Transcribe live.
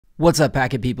What's up,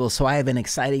 Packet people? So I have an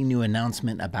exciting new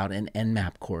announcement about an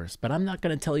Nmap course, but I'm not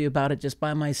going to tell you about it just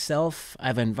by myself.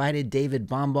 I've invited David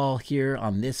Bombal here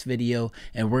on this video,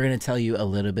 and we're going to tell you a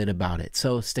little bit about it.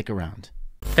 So stick around.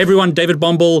 Hey everyone, David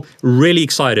Bombal, really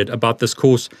excited about this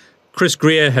course. Chris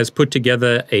Greer has put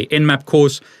together a Nmap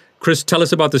course. Chris, tell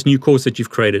us about this new course that you've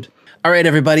created. All right,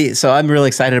 everybody. So I'm really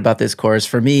excited about this course.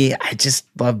 For me, I just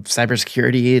love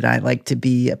cybersecurity and I like to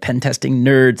be a pen testing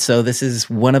nerd. So this is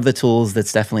one of the tools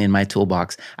that's definitely in my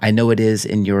toolbox. I know it is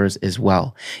in yours as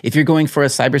well. If you're going for a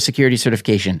cybersecurity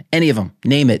certification, any of them,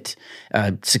 name it,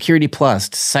 Security Plus,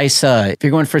 CISA, if you're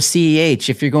going for CEH,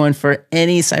 if you're going for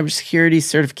any cybersecurity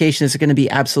certification, this is going to be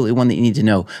absolutely one that you need to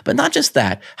know. But not just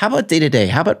that. How about day-to-day?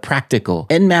 How about practical?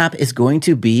 Nmap is going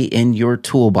to be in your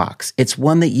toolbox. It's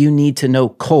one that you need to know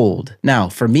cold. Now,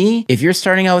 for me, if you're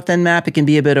starting out with Nmap, it can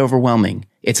be a bit overwhelming.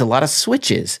 It's a lot of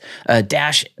switches,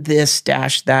 dash this,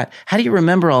 dash that. How do you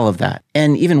remember all of that?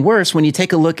 And even worse, when you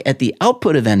take a look at the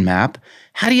output of Nmap,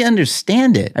 how do you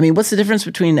understand it? I mean, what's the difference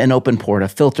between an open port, a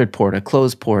filtered port, a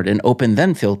closed port, an open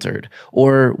then filtered?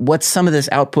 Or what's some of this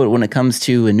output when it comes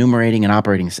to enumerating an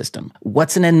operating system?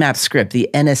 What's an Nmap script, the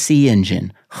NSE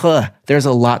engine? There's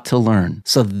a lot to learn.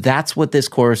 So that's what this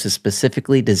course is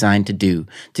specifically designed to do,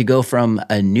 to go from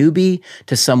a newbie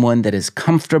to someone that is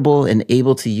comfortable and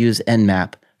able to use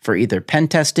Nmap for either pen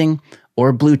testing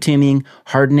or blue teaming,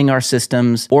 hardening our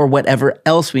systems, or whatever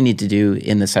else we need to do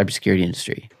in the cybersecurity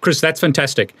industry. Chris, that's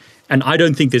fantastic. And I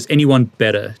don't think there's anyone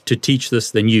better to teach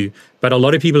this than you. But a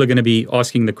lot of people are going to be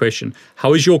asking the question,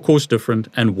 how is your course different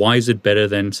and why is it better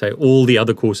than, say, all the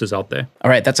other courses out there? All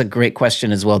right, that's a great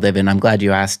question as well, David. And I'm glad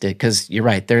you asked it because you're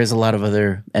right. There is a lot of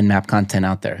other Nmap content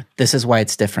out there. This is why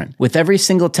it's different. With every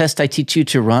single test I teach you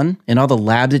to run and all the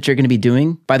labs that you're going to be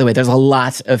doing, by the way, there's a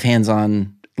lot of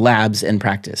hands-on labs and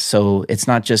practice. So it's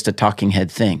not just a talking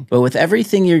head thing. But with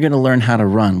everything you're going to learn how to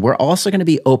run, we're also going to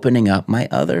be opening up my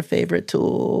other favorite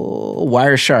tool,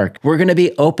 Wireshark. We're going to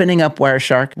be opening up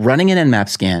Wireshark, running an Nmap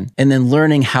scan, and then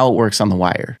learning how it works on the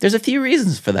wire. There's a few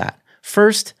reasons for that.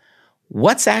 First,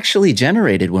 what's actually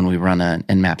generated when we run an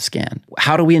Nmap scan?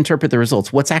 How do we interpret the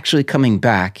results? What's actually coming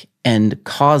back and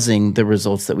causing the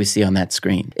results that we see on that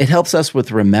screen? It helps us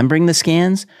with remembering the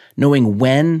scans, knowing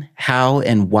when, how,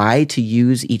 and why to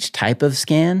use each type of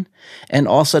scan, and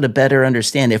also to better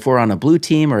understand if we're on a blue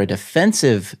team or a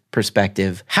defensive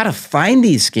perspective, how to find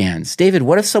these scans. David,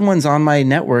 what if someone's on my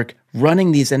network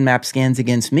running these Nmap scans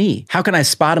against me? How can I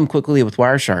spot them quickly with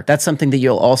Wireshark? That's something that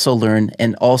you'll also learn,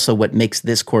 and also what makes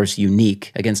this course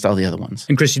unique against all the other ones.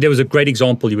 And Chris, there was a great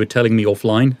example you were telling me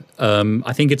offline.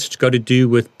 I think it's got to do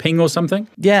with ping or something?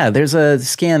 Yeah, there's a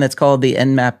scan that's called the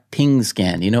Nmap ping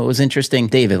scan. You know, it was interesting.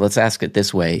 David, let's ask it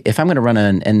this way. If I'm going to run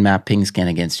an Nmap ping scan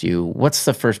against you, what's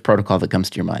the first protocol that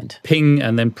comes to your mind? Ping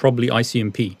and then probably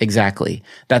ICMP. Exactly.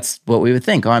 That's what we would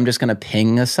think. Oh, I'm just going to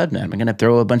ping a subnet. I'm going to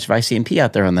throw a bunch of ICMP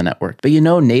out there on the network. But you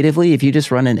know, natively, if you just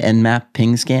run an Nmap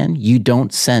ping scan, you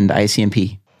don't send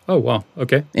ICMP. Oh, wow.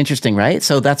 Okay. Interesting, right?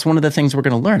 So that's one of the things we're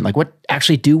going to learn. Like, what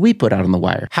actually do we put out on the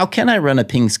wire? How can I run a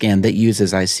ping scan that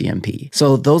uses ICMP?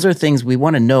 So those are things we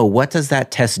want to know. What does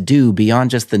that test do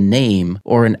beyond just the name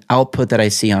or an output that I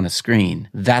see on a screen?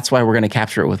 That's why we're going to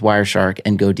capture it with Wireshark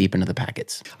and go deep into the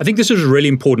packets. I think this is really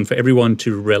important for everyone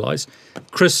to realize.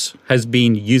 Chris has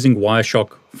been using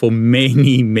Wireshark for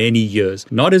many, many years,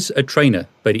 not as a trainer,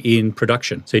 but in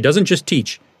production. So he doesn't just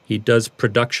teach. He does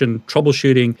production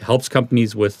troubleshooting, helps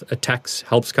companies with attacks,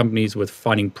 helps companies with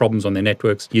finding problems on their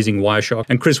networks using Wireshark.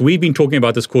 And Chris, we've been talking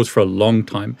about this course for a long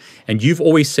time. And you've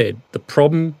always said the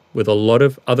problem with a lot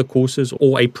of other courses,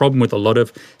 or a problem with a lot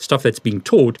of stuff that's being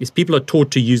taught, is people are taught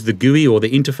to use the GUI or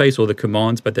the interface or the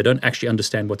commands, but they don't actually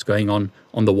understand what's going on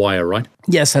the wire, right?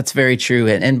 Yes, that's very true.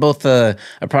 And both a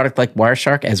product like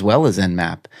Wireshark as well as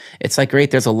Nmap, it's like,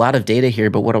 great, there's a lot of data here,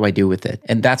 but what do I do with it?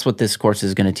 And that's what this course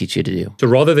is going to teach you to do. So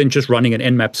rather than just running an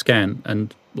Nmap scan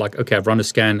and like, okay, I've run a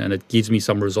scan and it gives me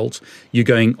some results, you're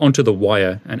going onto the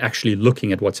wire and actually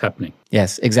looking at what's happening.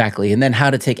 Yes, exactly. And then how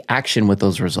to take action with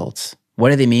those results. What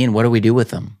do they mean? What do we do with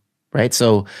them? Right?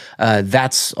 So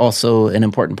that's also an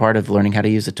important part of learning how to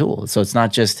use a tool. So it's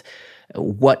not just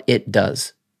what it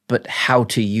does, but how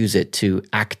to use it to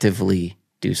actively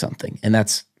do something. And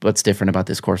that's what's different about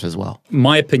this course as well.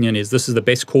 My opinion is this is the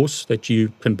best course that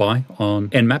you can buy on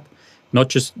Nmap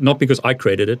not because I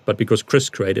created it, but because Chris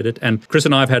created it. And Chris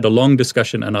and I have had a long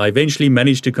discussion, and I eventually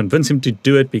managed to convince him to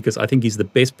do it because I think he's the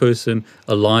best person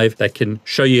alive that can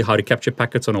show you how to capture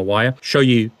packets on a wire, show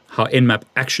you how Nmap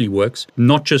actually works,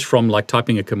 not just from like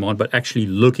typing a command, but actually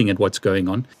looking at what's going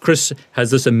on. Chris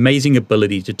has this amazing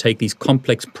ability to take these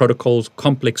complex protocols,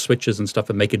 complex switches and stuff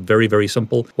and make it very, very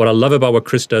simple. What I love about what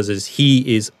Chris does is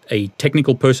he is a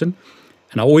technical person.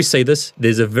 And I always say this,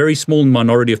 there's a very small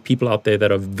minority of people out there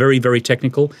that are very, very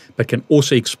technical, but can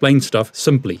also explain stuff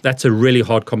simply. That's a really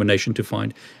hard combination to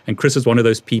find. And Chris is one of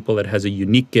those people that has a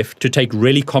unique gift to take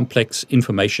really complex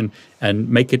information and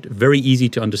make it very easy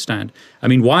to understand. I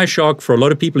mean, Wireshark for a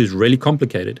lot of people is really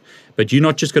complicated, but you're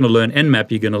not just going to learn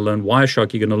Nmap, you're going to learn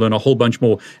Wireshark, you're going to learn a whole bunch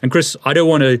more. And Chris, I don't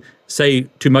want to say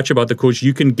too much about the course.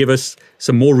 You can give us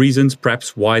some more reasons,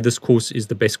 perhaps, why this course is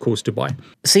the best course to buy.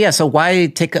 So why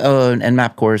take an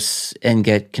Nmap course and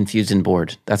get confused and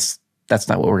bored? That's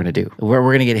not what we're going to do. We're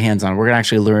going to get hands-on. We're going to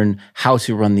actually learn how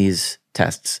to run these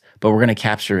tests, but we're going to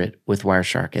capture it with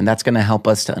Wireshark. And that's going to help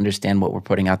us to understand what we're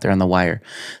putting out there on the wire.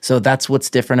 So that's what's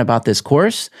different about this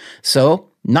course. So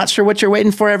not sure what you're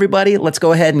waiting for, everybody. Let's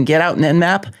go ahead and get out an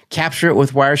Nmap, capture it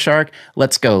with Wireshark.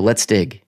 Let's go. Let's dig.